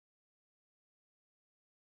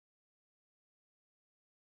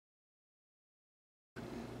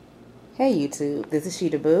Hey YouTube, this is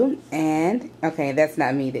Sheeta Boo, and okay, that's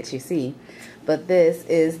not me that you see, but this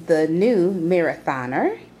is the new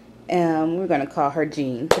marathoner. We're going to call her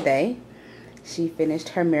Jean today. She finished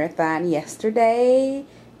her marathon yesterday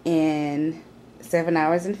in 7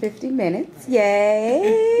 hours and 50 minutes.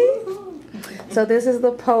 Yay! So this is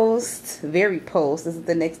the post, this is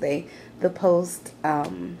the next day, the post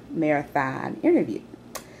marathon interview.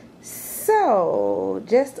 So,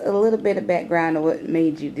 just a little bit of background on what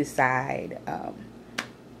made you decide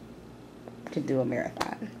to do a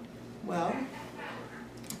marathon. Well,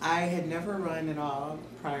 I had never run at all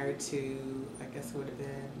prior to, I guess it would have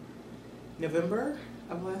been November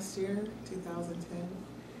of last year,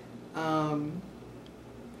 2010.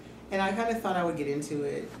 And I kind of thought I would get into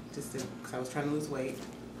it just because I was trying to lose weight.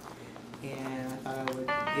 And I thought I would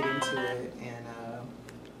get into it and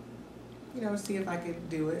see if I could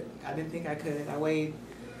do it. I didn't think I could. I weighed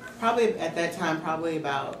probably at that time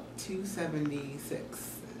about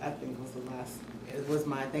 276. I think it was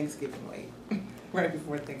my Thanksgiving weight, right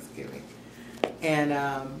before Thanksgiving. And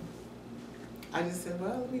I just said,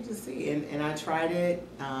 well, let me just see. And I tried it.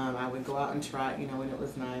 I would go out and try, when it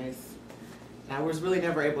was nice. And I was really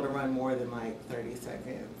never able to run more than like 30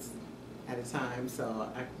 seconds at a time.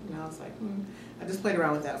 So I was like, I just played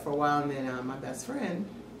around with that for a while. And then my best friend,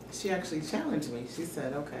 she actually challenged me. She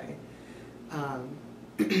said, okay, I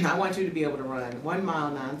want you to be able to run 1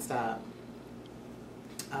 mile nonstop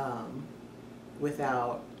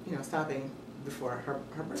without, stopping before her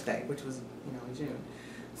birthday, which was, in June.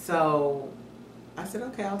 So I said,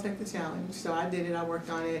 okay, I'll take the challenge. So I did it. I worked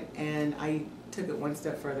on it, and I took it one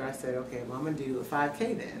step further. I said, okay, well, I'm going to do a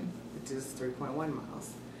 5K then, which is 3.1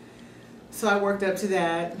 miles. So I worked up to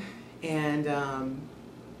that, and I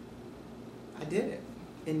did it.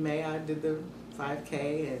 In May, I did the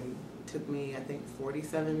 5K, and it took me, I think,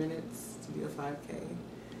 47 minutes to do a 5K.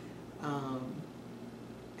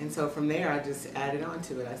 And so from there, I just added on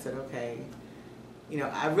to it. I said, okay,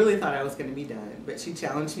 I really thought I was going to be done, but she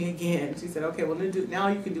challenged me again. She said, okay, well, now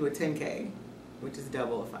you can do a 10K, which is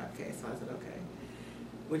double a 5K. So I said, okay,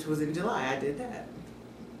 which was in July. I did that.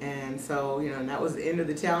 And so, and that was the end of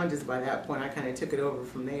the challenges. By that point, I kind of took it over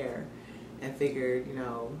from there and figured,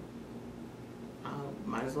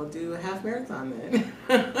 might as well do a half marathon then.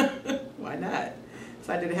 Why not?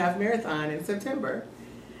 So I did a half marathon in September.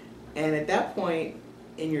 And at that point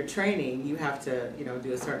in your training, you have to,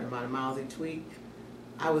 do a certain amount of miles each week.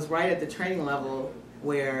 I was right at the training level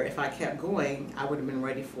where if I kept going, I would have been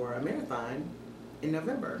ready for a marathon in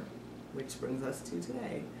November, which brings us to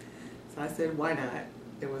today. So I said, why not?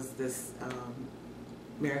 There was this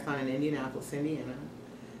marathon in Indianapolis, Indiana,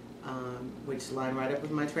 which lined right up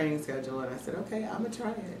with my training schedule, and I said, okay, I'm going to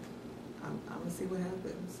try it. I'm going to see what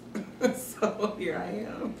happens. So here I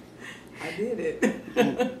am. I did it.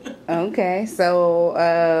 Okay, so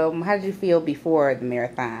how did you feel before the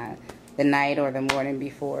marathon? The night or the morning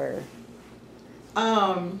before?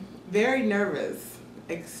 Very nervous.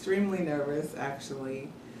 Extremely nervous, actually.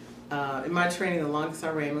 In my training, the longest I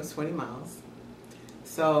ran was 20 miles.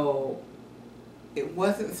 So it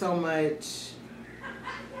wasn't so much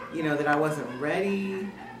that I wasn't ready.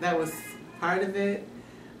 That was part of it.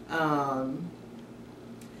 How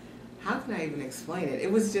can I even explain it?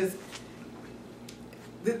 It was just,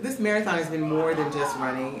 this marathon has been more than just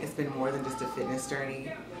running. It's been more than just a fitness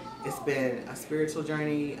journey. It's been a spiritual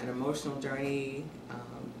journey, an emotional journey,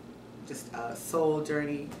 just a soul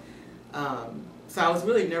journey. So I was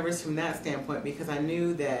really nervous from that standpoint because I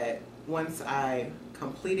knew that once I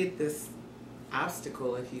completed this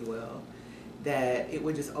obstacle, if you will, that it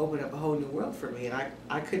would just open up a whole new world for me. And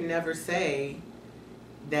I could never say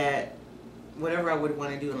that whatever I would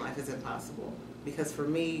want to do in life is impossible. Because for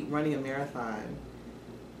me, running a marathon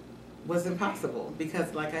was impossible.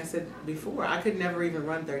 Because like I said before, I could never even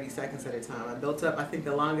run 30 seconds at a time. I built up, I think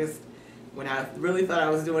the longest, when I really thought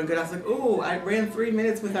I was doing good, I was like, ooh, I ran 3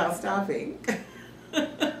 minutes without stopping.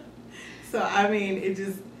 So, I mean,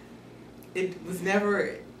 it was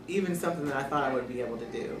never even something that I thought I would be able to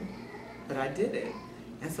do. But I did it.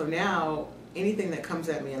 And so now, anything that comes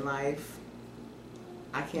at me in life,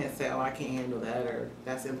 I can't say, oh, I can't handle that, or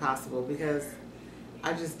that's impossible, because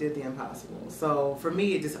I just did the impossible. So for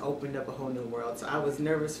me, it just opened up a whole new world. So I was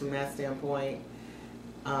nervous from that standpoint,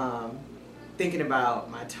 thinking about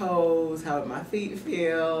my toes, how would my feet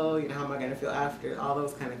feel, how am I going to feel after, all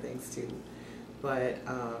those kind of things too. But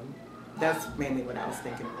that's mainly what I was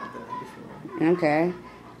thinking about the night before. Okay.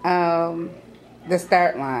 The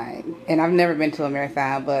start line, and I've never been to a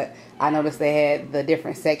marathon, but I noticed they had the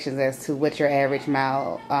different sections as to what your average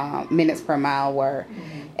minutes per mile were.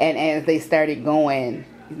 Mm-hmm. And as they started going,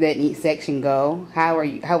 letting each section go. How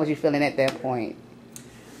was you feeling at that point?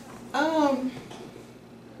 I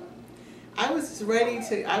was just ready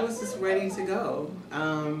to go.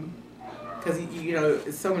 Because you know,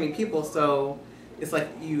 it's so many people, so it's like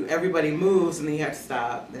everybody moves and then you have to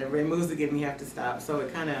stop. Then everybody moves again and you have to stop. So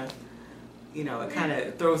it kind of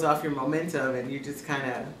throws off your momentum, and you're just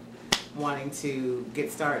kind of wanting to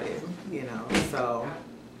get started. You know, so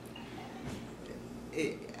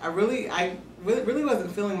I really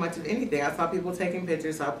wasn't feeling much of anything. I saw people taking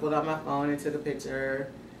pictures, so I pulled out my phone and took a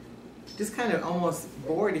picture. Just kind of almost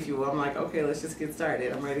bored, if you will. I'm like, okay, let's just get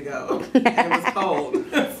started. I'm ready to go. And it was cold.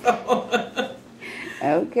 So.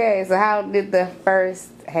 Okay, so how did the first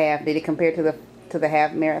half, did it compare to the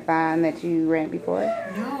half marathon that you ran before?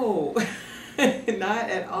 No, not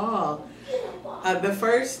at all.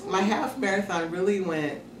 My half marathon really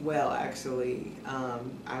went well, actually. I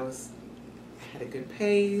had a good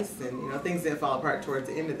pace, and you know, things didn't fall apart towards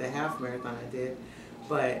the end of the half marathon I did.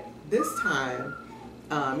 But this time,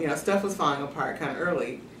 you know, stuff was falling apart kind of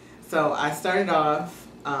early. So I started off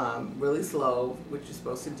really slow, which you're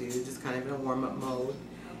supposed to do, just kind of in a warm-up mode.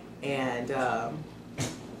 And,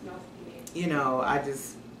 you know,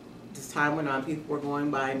 as time went on, people were going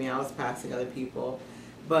by me, I was passing other people.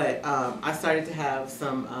 But I started to have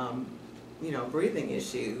some, you know, breathing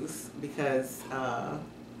issues because I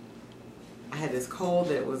had this cold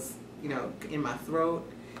that was, you know, in my throat.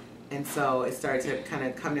 And so it started to kind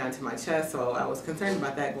of come down to my chest, so I was concerned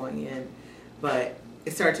about that going in. But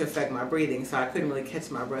it started to affect my breathing, so I couldn't really catch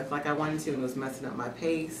my breath like I wanted to, and it was messing up my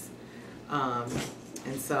pace. And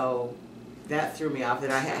so that threw me off.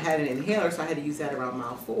 And I had an inhaler, so I had to use that around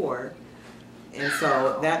mile 4. And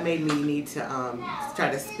so that made me need to try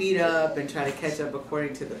to speed up and try to catch up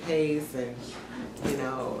according to the pace. And, you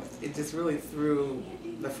know, it just really threw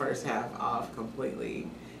the first half off completely.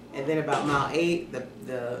 And then about mile 8,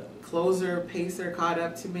 the closer pacer caught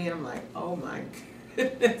up to me, and I'm like, oh my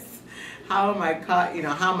goodness, how am I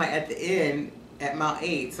at the end at mile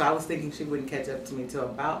 8? So I was thinking she wouldn't catch up to me till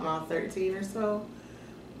about mile 13 or so,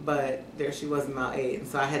 but there she was in mile 8, and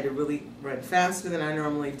so I had to really run faster than I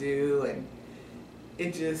normally do, and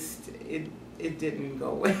it didn't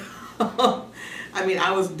go well. I mean,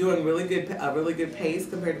 I was doing a really good pace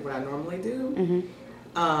compared to what I normally do. Mm-hmm.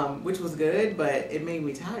 Which was good, but it made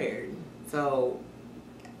me tired. So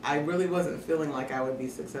I really wasn't feeling like I would be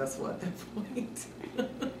successful at that point.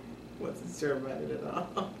 Wasn't sure about it at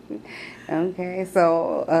all. Okay,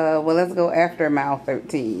 so well, let's go after mile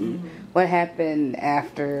 13. Mm-hmm. What happened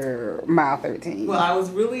after mile 13? Well, I was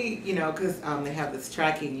really, you know, because they have this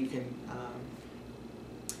tracking. You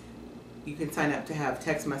can sign up to have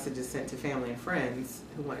text messages sent to family and friends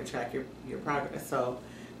who want to track your progress. So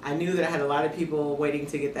I knew that I had a lot of people waiting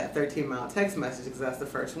to get that 13-mile text message because that's the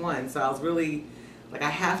first one. So I was really like, I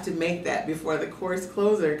have to make that before the course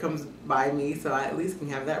closer comes by me, so I at least can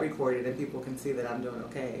have that recorded and people can see that I'm doing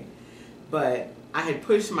okay. But I had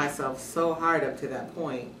pushed myself so hard up to that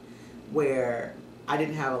point where I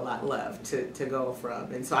didn't have a lot left to go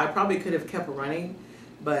from. And so I probably could have kept running,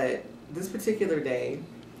 but this particular day,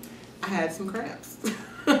 I had some cramps.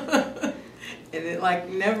 And it like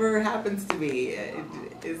never happens to me.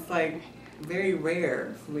 It's like very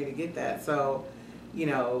rare for me to get that. So, you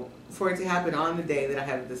know, for it to happen on the day that I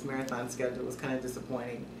had this marathon schedule was kind of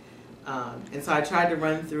disappointing. And so I tried to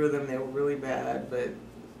run through them. They were really bad, but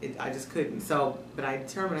I just couldn't. So, but I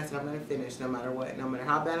determined, I said, I'm going to finish no matter what. No matter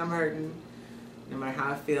how bad I'm hurting, no matter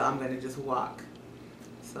how I feel, I'm going to just walk.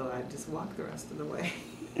 So I just walked the rest of the way.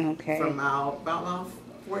 Okay. From about mile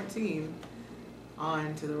 14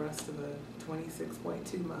 on to the rest of the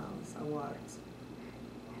 26.2 miles I walked.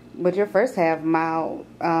 But your first half mile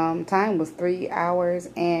time was 3 hours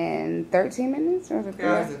and 13 minutes? Or was it 3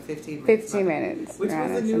 hours and 15 minutes. 15 minutes. Which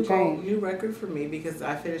was a new record for me because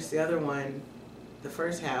I finished the other one, the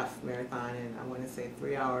first half marathon, in I want to say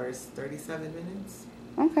 3 hours, 37 minutes.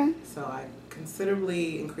 Okay. So I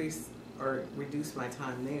considerably increased or reduced my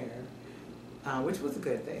time there, which was a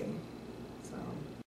good thing. So.